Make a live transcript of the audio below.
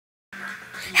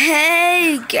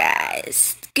Hey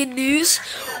guys, good news.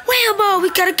 Whammo, we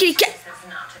got a kitty cat.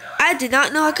 I did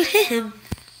not know I could hit him.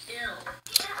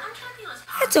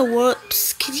 That's a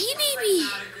whoops. Can he maybe?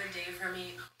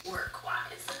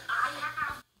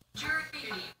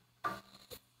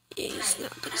 Yeah, he's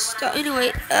not gonna stop.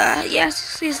 Anyway,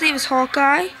 yes, his name is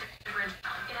Hawkeye.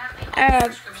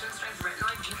 I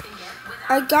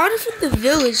got it from the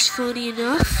village, funny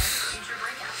enough.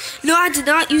 No, I did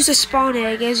not use a spawn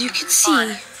egg, as you can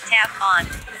see. Tap on.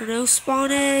 No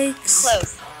spawn eggs.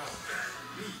 Close.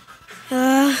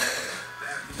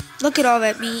 Look at all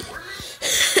that meat.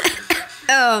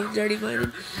 Oh, I'm dirty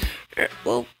minded.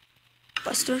 Whoa,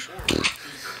 Buster.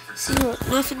 See what?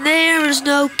 Nothing there. There's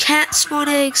no cat spawn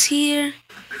eggs here.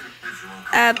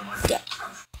 Yeah.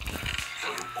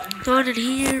 Not in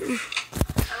here.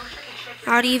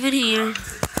 Not even here.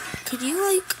 Can you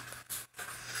like?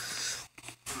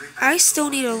 I still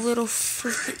need a little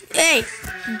freaking. Hey!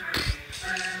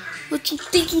 What you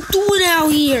think you doing out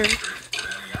here?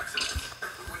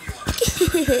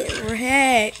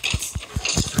 Wrecked.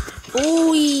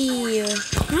 Oh yeah.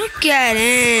 Look at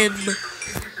him.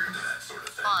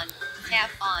 On. Tap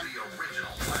on.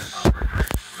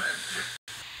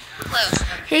 Close.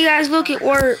 Hey guys, look, it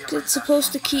worked. It's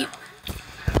supposed to keep.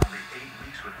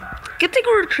 Good thing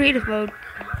we're in creative mode.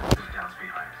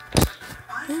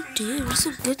 Oh damn, there's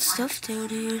some good stuff down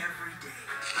here.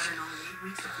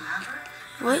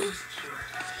 What?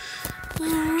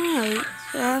 Alright.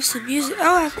 I have some music.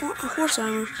 Oh, I have horse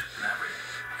armor.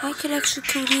 I could actually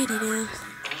come handy now.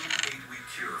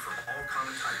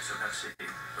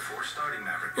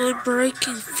 I'm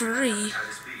breaking free.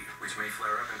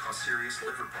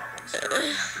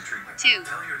 2.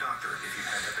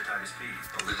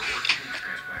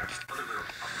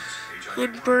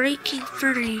 I'm breaking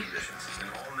free.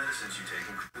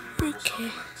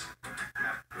 Okay.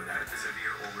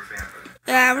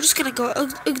 We're just gonna go.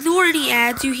 Ignore any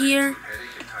ads you hear.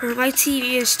 My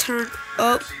TV is turned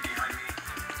up.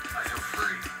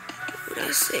 When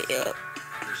I say up.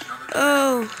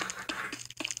 Oh.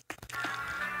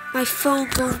 My phone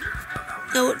don't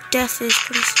know what death is,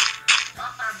 please.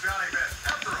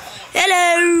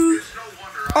 Hello!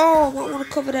 Oh, I don't want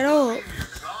to cover that up.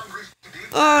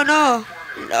 Oh, no.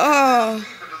 Oh.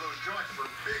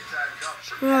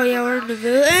 Oh, yeah, we're in the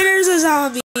village. And there's a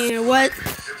zombie here. What?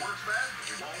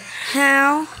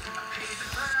 How?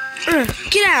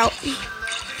 Get out.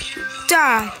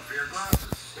 Die.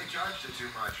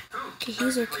 Okay,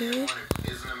 he's okay. I'm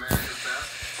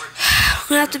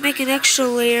gonna have to make an extra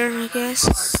layer, I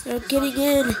guess. They're getting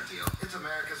in.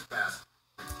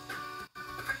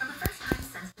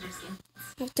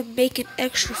 I have to make an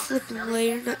extra flipping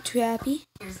layer. Not too happy.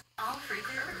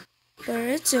 But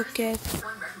it's okay.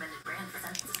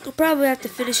 I'll probably have to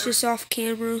finish this off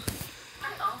camera.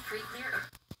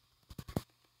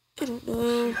 I don't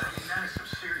know.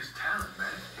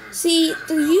 See,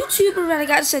 the YouTuber that I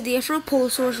got this idea from,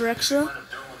 Polosaurus Rextra,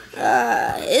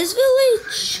 his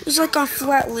village was like on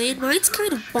flat land. Mine's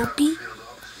kind of bumpy.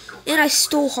 And I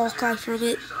stole Hawkeye from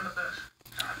it.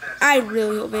 I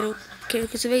really hope they don't care,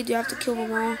 because if they do, I have to kill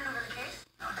them all.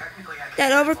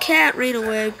 That other cat ran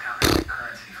away.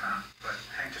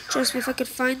 Trust me, if I could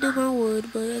find him, I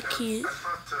would, but I can't.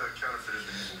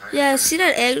 Yeah, see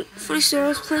that egg? Funny story, I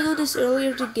was playing on this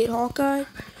earlier to get Hawkeye,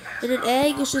 and an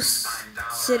egg was just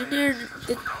sitting there,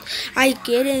 and I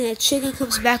get it, and a chicken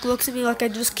comes back, looks at me like I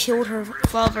just killed her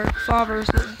father or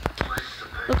something.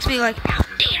 Looks at me like, how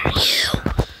dare you?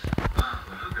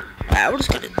 We're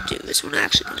just gonna do this. We're not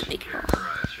actually gonna make it off.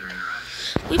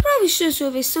 We probably should, so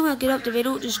if they somehow get up there, they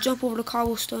don't just jump over the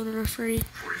cobblestone and are free.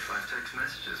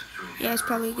 Yeah, it's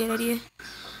probably a good idea.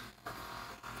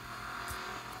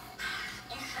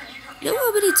 You know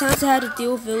how many times I had to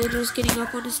deal with villagers getting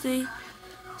up on this thing?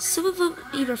 Some of them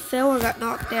either fell or got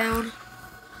knocked down.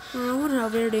 I wonder how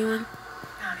they're doing.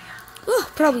 Oh,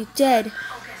 probably dead.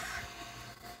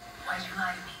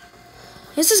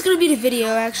 This is gonna be the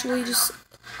video, actually. Just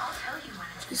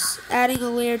adding a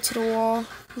layer to the wall.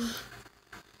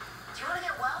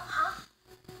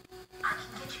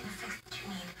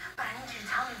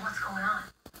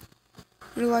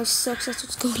 Your life sucks, that's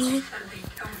what's going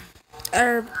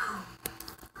on.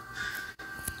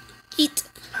 Eat.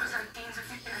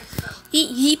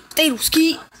 Eat, potato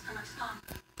ski.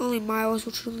 Only Miles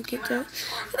will truly get that.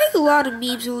 I think a lot of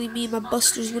memes only me and my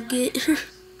busters would get.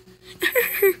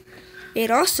 They'd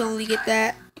also only get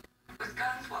that.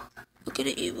 Looking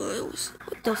at you, Miles.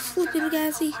 What the flipping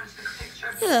gassy?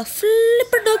 Yeah,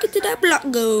 flipper nugget did that block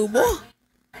go, boy?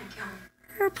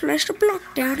 I placed a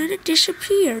block down and it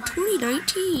disappeared.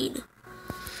 2019.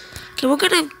 Okay, we're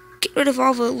gonna Get rid of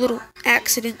all the little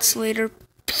accidents later.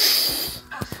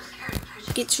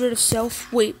 Gets rid of self.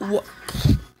 Wait, what?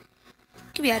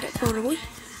 Give me out of that corner, boy.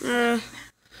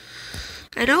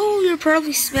 I know you're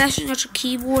probably smashing at your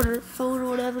keyboard or phone or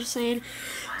whatever saying,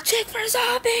 check for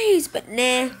zombies, but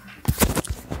nah.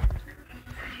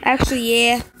 Actually,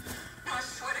 yeah. I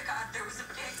swear to God, there was a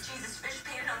big Jesus fish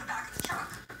painted on the back of the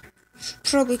truck.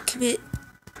 Probably commit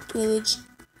village.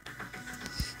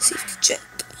 Safety check.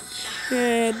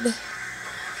 It's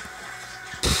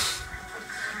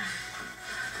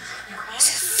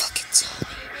a fucking zombie.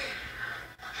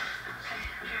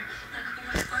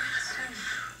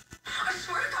 I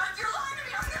swear to God, if you're lying to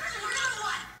me, I'm gonna do another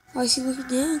one. Why is he looking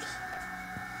down?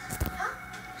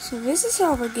 So this is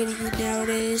how we're getting it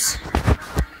nowadays.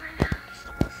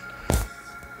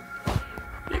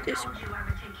 You just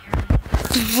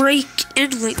break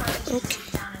and like, okay.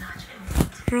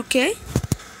 Okay.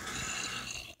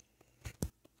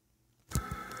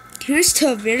 Here's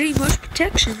to very much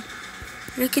protection.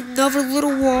 Make another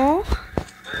little wall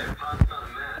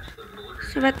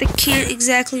so that they can't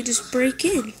exactly just break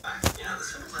in.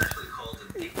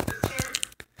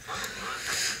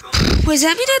 Wait, does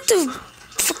that mean that the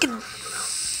fucking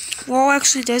wall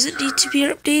actually doesn't need to be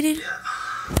updated?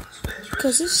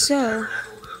 Because if so,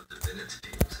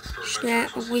 yeah,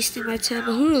 I'm wasting my time,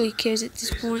 but who really cares at this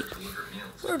point?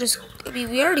 We're just, I mean,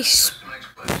 we already,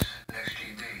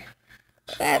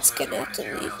 that's gonna have to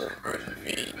leave it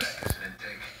unmade.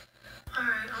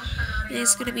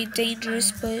 It's gonna be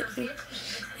dangerous, but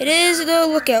it is the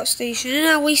lookout station, and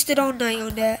I wasted all night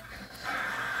on that.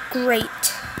 Great.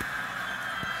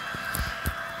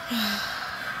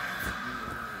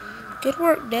 Good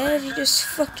work, Dev. You just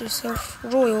fucked yourself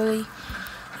royally.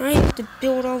 I have to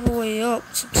build all the way up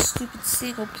some stupid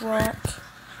single block.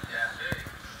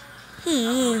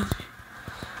 So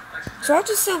I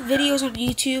just found videos on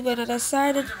YouTube, and I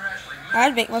decided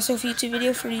I'd make myself a YouTube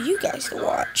video for you guys to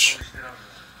watch.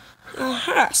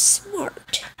 Aha,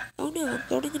 smart. Oh no, I'm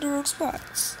building in the wrong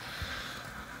spots.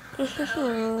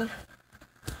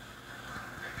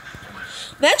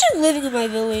 Imagine living in my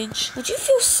village. Would you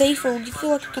feel safer or would you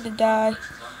feel like you're gonna die?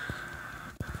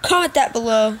 Comment that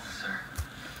below.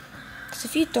 Because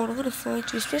if you don't, I'm gonna find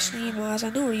you, especially you, Miles. I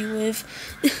know where you live.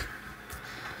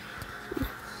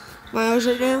 Miles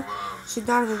right now should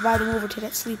not have invited him over to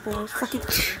that sleepover. Fucking.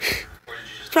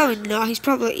 Probably not. He's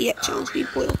probably yet challenged me.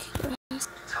 Boy,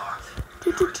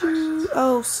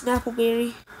 oh,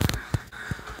 Snappleberry.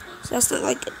 So that's not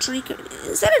like a drink.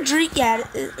 Is that a drink? Yeah.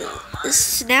 Is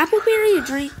Snappleberry a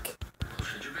drink?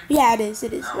 Yeah, it is.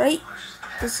 It is, right?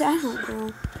 I don't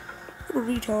know. I'm a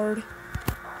retard.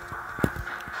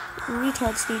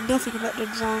 Retards know nothing about their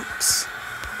drunks.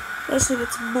 Especially if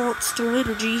it's Monster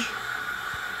Energy.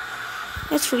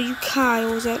 That's for you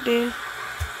Kyles out there.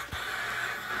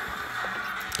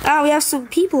 Oh, we have some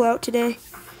people out today.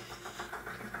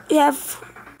 We have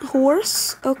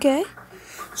horse. Okay.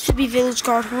 Should be village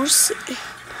guard horse.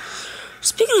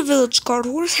 Speaking of village guard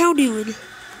horse, how doing?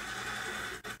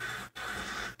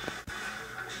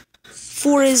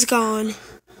 4 is gone.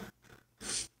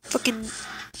 Fucking.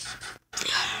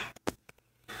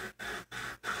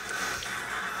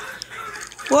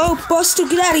 Whoa, Buster,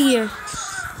 get out of here.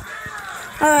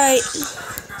 Alright.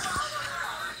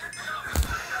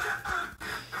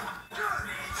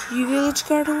 You village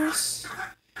guard horse?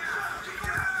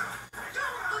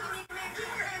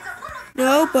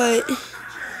 No, but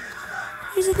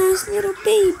he's a nice little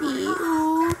baby.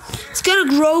 Aww. It's gonna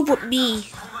grow up with me.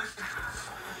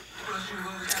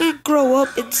 It's gonna grow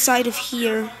up inside of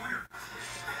here.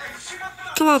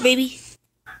 Come on, baby.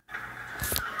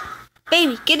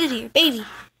 Baby, get in here, baby.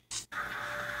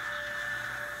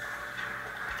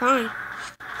 Fine.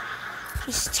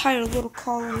 Just tired little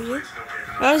collar here.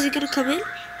 Oh, is he gonna come in?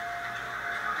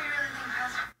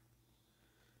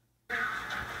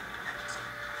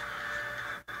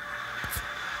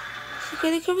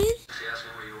 Can they come in? She asked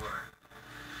me where you were.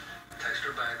 Text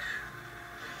her back.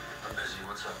 I'm busy.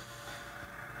 What's up?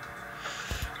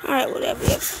 Alright, whatever.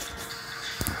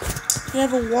 We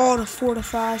have a wall to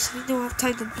fortify, so we don't have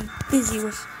time to be busy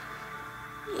with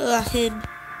him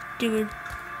doing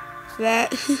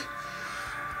that. I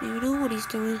don't even know what he's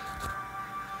doing.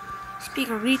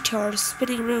 Speaking of retards,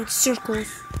 spinning around in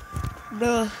circles.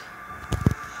 Duh.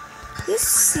 This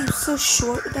seems so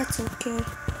short, but that's okay.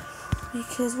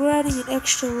 Because we're adding an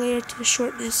extra layer to the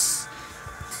shortness.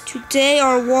 Today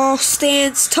our wall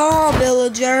stands tall,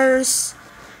 villagers.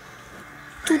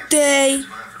 Today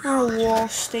our wall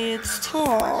stands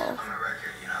tall.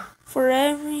 For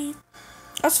every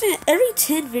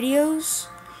 10 videos,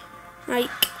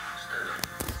 like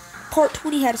part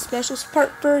 20 had a special, so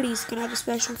part 30 is gonna have a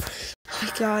special. Oh my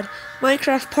god.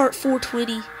 Minecraft part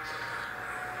 420.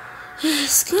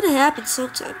 It's gonna happen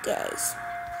sometime, guys.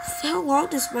 How long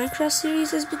this Minecraft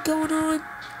series has been going on?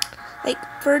 Like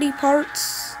 30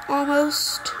 parts,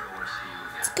 almost.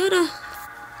 It's gonna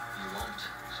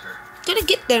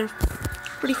get there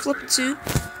pretty flippin' soon.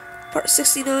 Part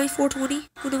 69, 420,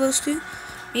 one of those two.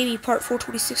 Maybe part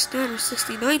 42069 or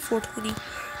 69, 420.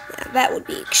 Yeah, that would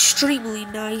be extremely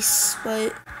nice,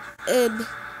 but,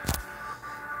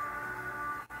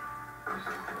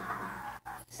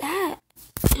 that,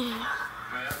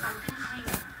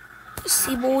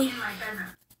 see, boy.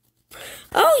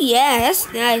 Oh yeah,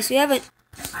 that's nice. We have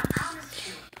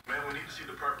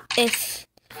if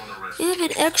we have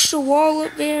an extra wall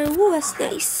up there. Ooh, that's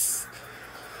nice.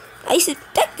 Nice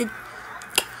infected.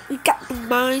 We got the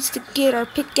mines to get our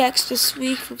pickaxe to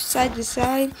swing from side to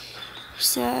side.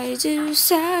 Side to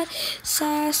side,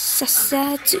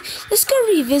 side to. Let's go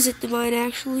revisit the mine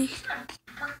actually.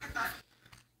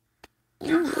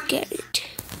 Ooh, look at it.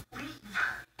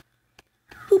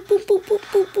 Boop, boop, boop, boop,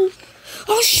 boop, boop.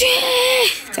 Oh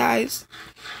shit! Dies.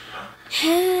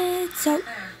 Heads up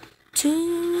to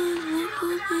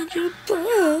your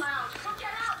butt.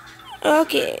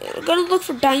 Okay, we're gonna look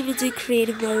for diamonds in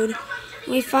creative mode.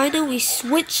 When we find them, we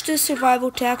switch to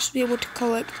survival tags to be able to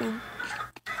collect them.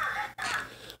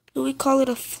 And we call it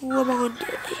a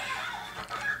Flamande.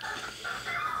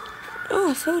 Oh,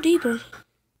 I fell deeper.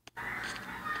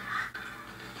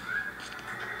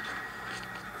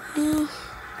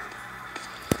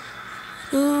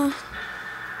 Oh,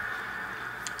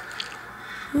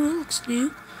 that looks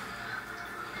new.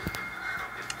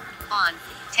 On.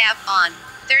 Tab on.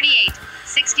 38.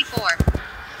 64.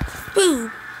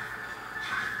 Boom.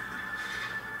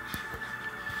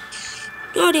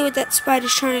 No idea what that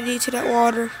spider's trying to do to that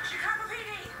water.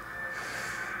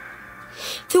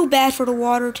 Feel bad for the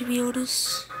water, to be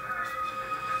honest.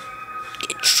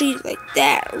 Get treated like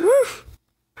that. Woo.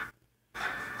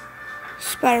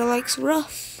 Spider likes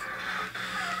rough.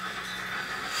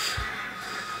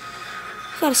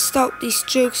 Gotta stop these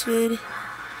jokes, man.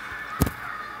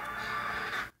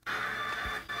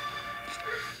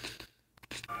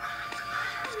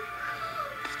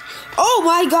 Oh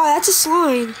my god, that's a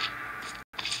slime.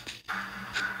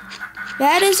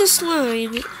 That is a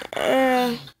slime.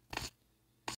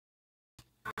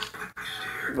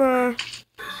 Bruh.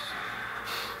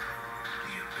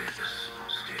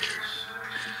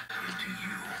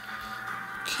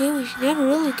 Okay, we've never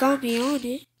really gone beyond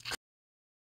it.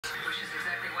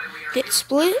 Did it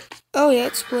split? Oh yeah,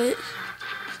 it split.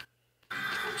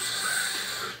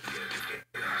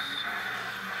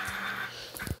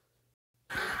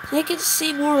 Make it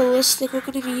seem more realistic. We're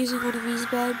gonna be using one of these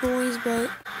bad boys,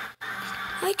 but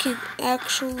I can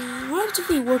actually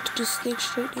relatively work to just think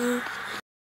straight now.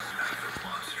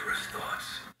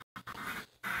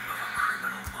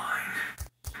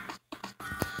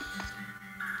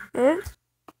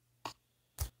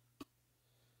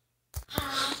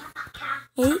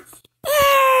 Wait.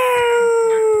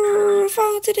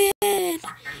 Fall to the end.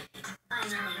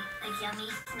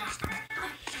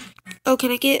 Oh,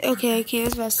 can I get? Okay, I can't. I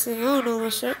was about to say, I don't know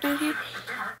what's right down here.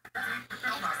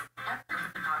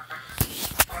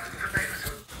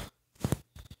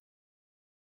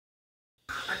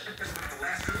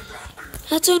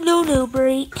 That's a no-no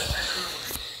break.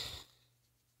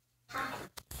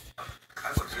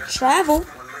 Travel.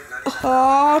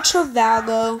 Oh,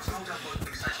 Travago.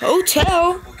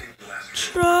 Hotel.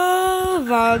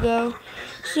 Travago.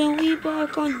 So we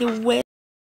back on the way.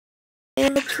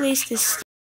 And a place to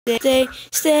stay.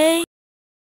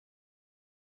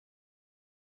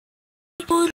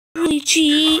 Really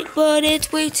cheap, but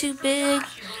it's way too big.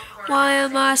 Why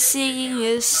am I singing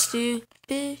this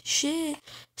stupid shit?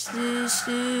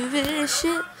 Stupid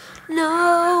shit.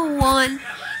 No one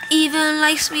even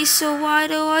likes me, so why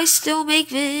do I still make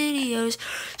videos?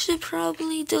 Should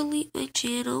probably delete my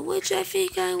channel, which I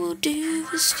think I will do.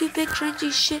 This stupid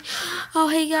cringy shit. Oh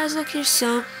hey guys, look, here's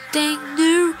something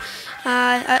new.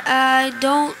 I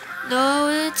don't know,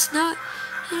 it's not.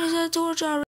 Here's a torch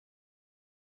already.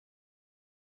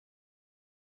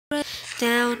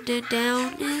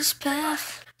 Down this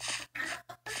path.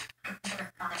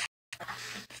 There's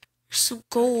some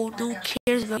gold. No one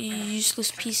cares about you,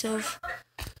 useless piece of.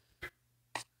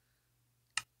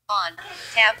 On.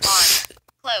 Tab on.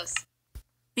 Close.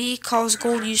 Me calls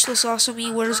gold useless. Also,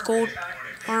 me wears gold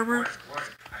armor.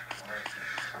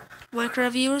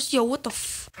 Minecraft viewers, yo, what the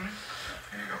f?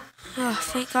 Oh,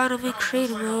 thank God I'm in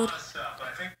creative mode.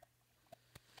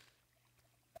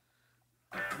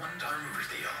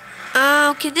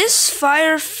 Can this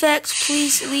fire effect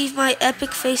please leave my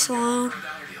epic face alone?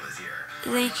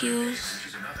 Thank you.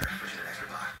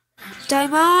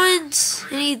 Diamonds!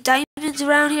 Any diamonds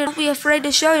around here? Don't be afraid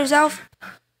to show yourself.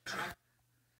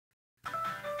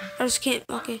 I just can't.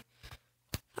 Okay.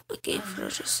 Okay, for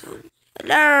just some.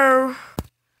 Hello!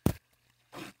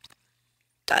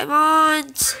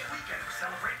 Diamonds!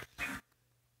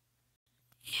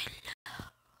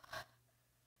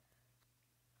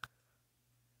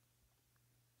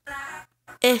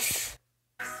 If.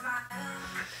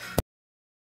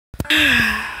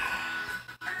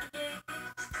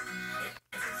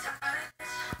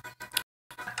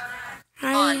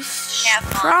 I should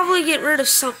probably get rid of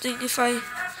something if I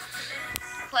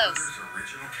Close.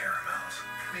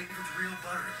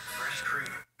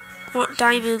 want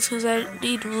diamonds because I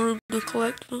need room to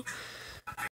collect them.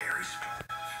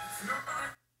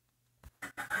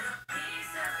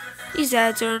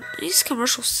 These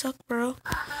commercials suck, bro.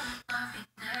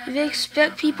 Do they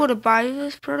expect people to buy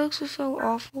these products? It's so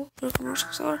awful. Their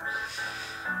commercials are.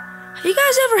 Have you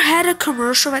guys ever had a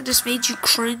commercial that just made you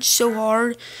cringe so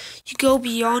hard you go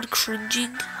beyond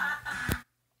cringing?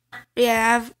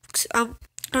 Yeah, I'm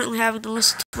currently having to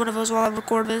listen to one of those while I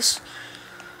record this.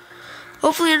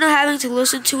 Hopefully you're not having to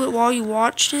listen to it while you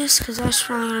watch this, because that's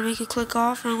probably going to make it click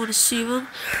off and I'm going to sue them.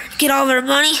 Get all their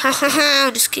money.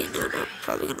 I'm just kidding. No, I'm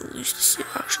probably going to lose the suit,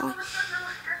 actually.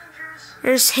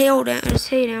 There's hail down. There's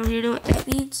hay down here. You know what that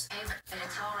means?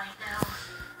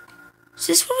 Is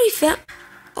this where we found?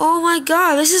 Oh my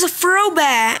god, this is a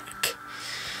throwback.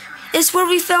 It's where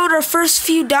we found our first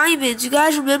few diamonds. You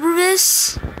guys remember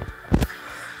this?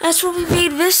 That's where we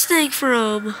made this thing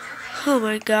from. Oh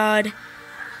my god.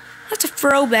 That's a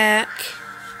throwback.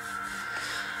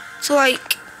 So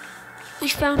like, we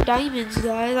found diamonds,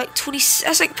 guys. Like 20.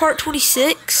 That's like part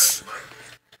 26.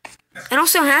 And I'm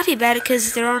so happy about it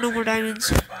because there are no more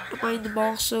diamonds behind the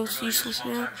ball, so it's useless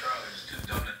now.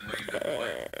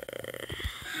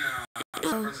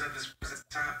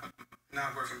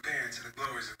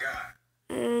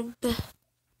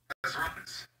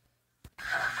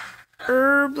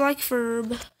 Herb like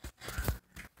verb.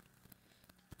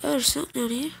 Oh, there's something down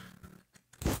here.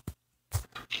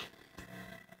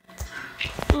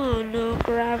 Oh no,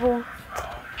 gravel.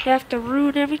 You have to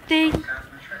ruin everything.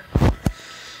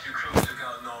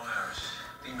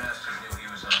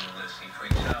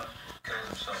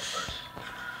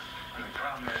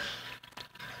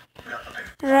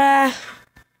 Rah.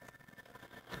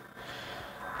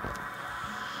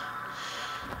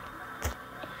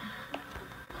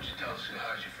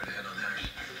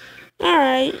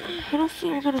 Alright, I don't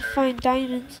think we're gonna find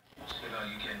diamonds.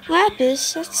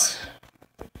 Lapis, that's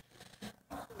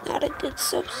not a good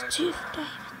substitute for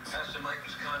diamonds.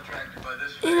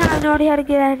 And I already how to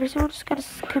get out of here, so we're just gonna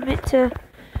commit to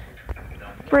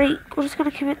break. We're just gonna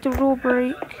commit to rule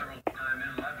break.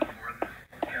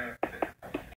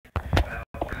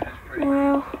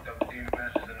 Well,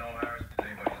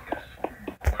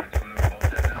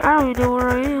 I don't even know where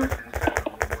I am.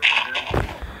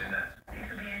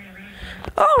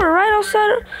 Oh, we're right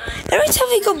outside. Every time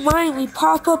we go mine, we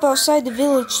pop up outside the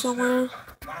village somewhere.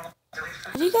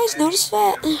 Have you guys noticed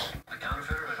that?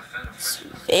 It's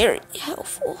very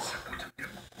helpful.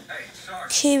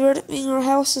 Okay, our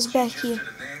house is back here.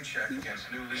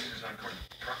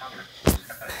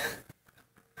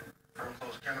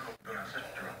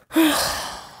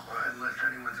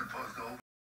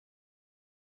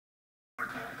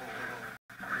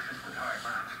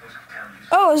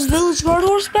 Oh, is Village Guard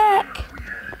Horse back?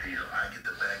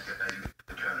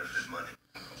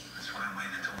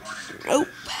 Nope.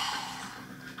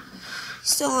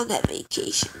 Still on that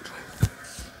vacation.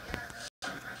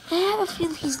 I have a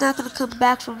feeling he's not gonna come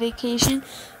back from vacation.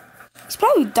 He's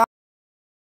probably died.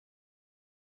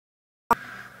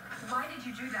 Why did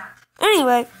you do that?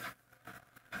 Anyway.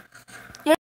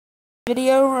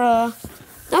 Video,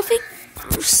 nothing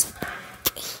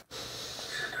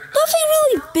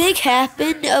really big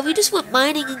happened. We just went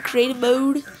mining in creative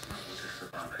mode.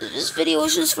 This video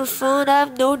was just for fun. I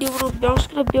have no idea what I'm doing. I'm just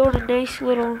gonna build a nice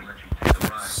little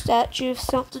statue of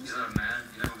something.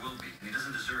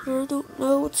 I don't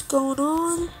know what's going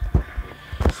on.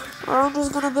 I'm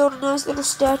just gonna build a nice little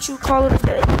statue, call it a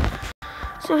day.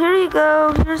 So here you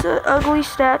go. Here's an ugly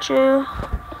statue.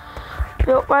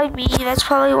 Built by me. That's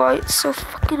probably why it's so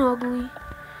fucking ugly.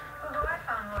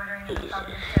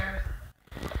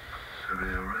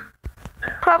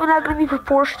 Probably not gonna be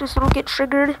proportionate so I don't get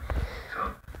triggered.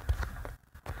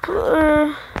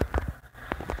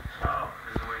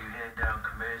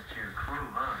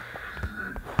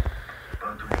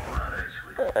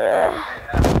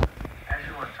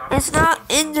 And It's not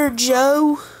Ender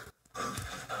Joe,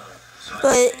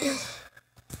 but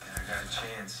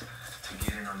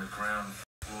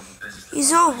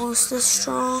he's almost as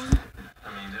strong.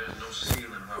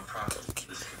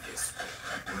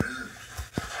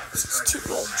 This is too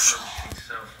much.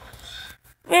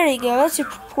 There you go, that's your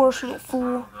proportionate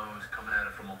fool.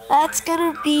 That's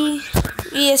gonna be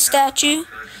a statue.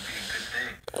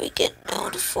 We get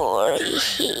known for.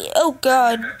 Oh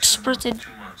god, sprinted.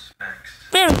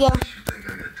 There we go.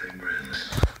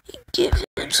 Give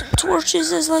him some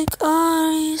torches as like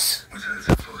eyes.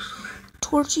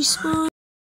 Torchy smile.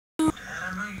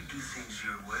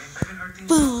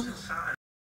 Boom.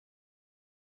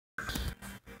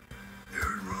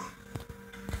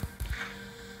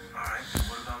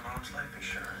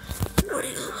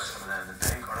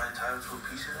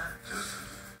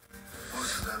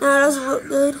 No, that doesn't look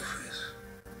good.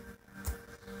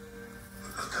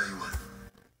 I'll tell you what.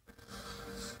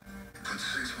 Put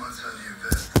 6 months on your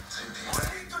invest. I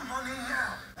need the money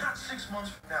now. Not 6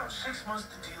 months from now. 6 months,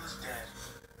 the deal is dead.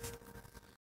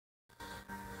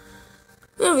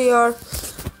 There we are.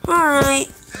 Alright.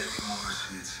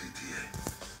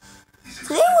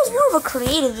 Today was more of a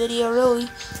creative video, really.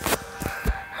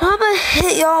 I'm gonna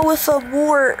hit y'all with a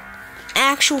more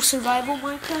actual survival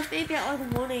Minecraft, maybe at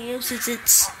like 1 a.m. since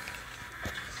it's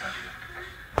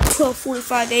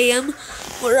 12:45 a.m.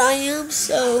 where I am,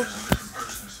 so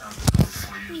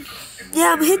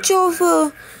yeah, I'm gonna hit y'all with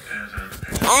a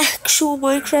actual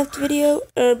Minecraft video.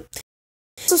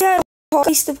 So I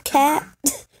placed a cat.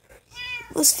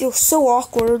 This feels so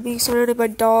awkward being surrounded by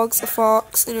dogs, a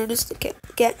fox, and just a cat.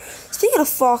 Speaking of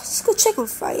fox, let's go check on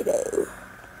Fido.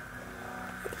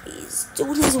 He's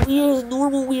doing his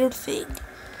normal weird thing.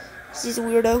 He's a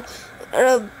weirdo.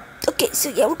 Okay, so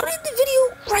yeah, we're gonna end the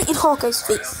video right in Hawkeye's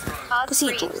face. Cause he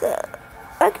enjoys that.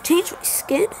 I can change my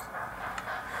skin.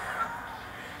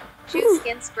 Choose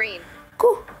skin screen.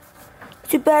 Cool.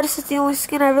 Too bad it's the only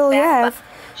skin I really have.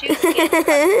 Choose skin.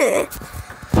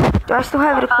 Do I still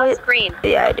have it equipped? Screen.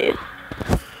 Yeah, I do.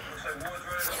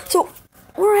 So,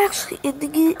 we're actually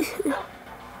ending it.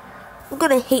 I'm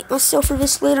gonna hate myself for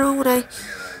this later on when I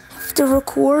have to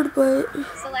record, but...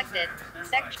 Selected.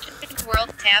 Section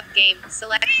World tab game.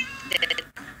 Selected.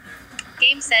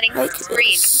 Game settings Like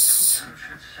screen. this.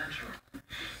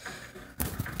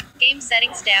 Game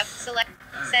settings tab. Select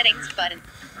settings button.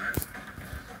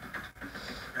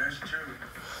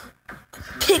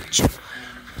 Picture.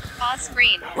 Pause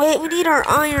screen. Wait, we need our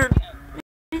iron.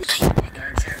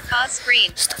 Pause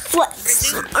screen.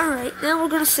 Flex. Alright, now we're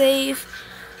gonna save.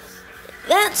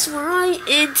 That's where I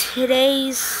end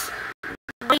today's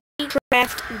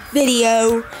Minecraft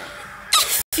video.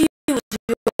 If you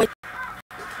enjoyed,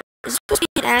 is supposed to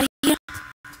get out of here.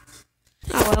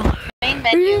 Oh well. Main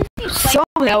menu.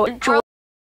 Somehow enjoyed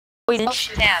it.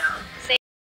 Tab. Save.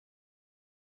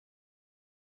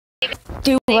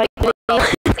 Do like it.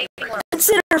 Saving world.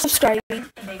 Consider subscribing.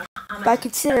 By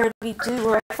considering me too,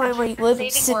 or I finally live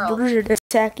and Saving send world. Bruiser to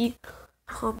attack you.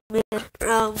 Oh man.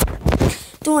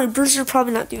 Don't worry, Bruiser will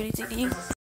probably not do anything to you.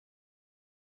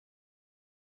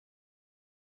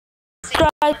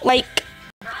 Subscribe, like,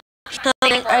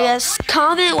 comment, I guess.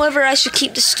 Comment whether I should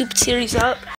keep this stupid series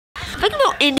up. I'm thinking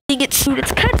about ending it soon.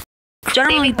 It's kind of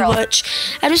generally much.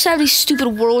 I just have these stupid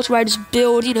worlds where I just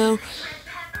build, you know,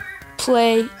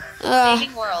 play.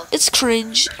 Saving world. It's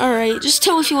cringe. Alright, just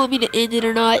tell me if you want me to end it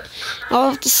or not. I'll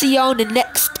have to see y'all in the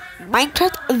next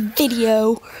Minecraft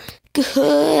video.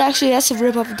 Good. Actually, that's a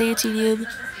rip-off of Dancing Him.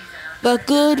 But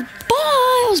goodbye.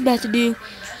 I was about to do.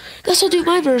 Guess I'll do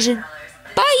my version.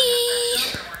 Bye.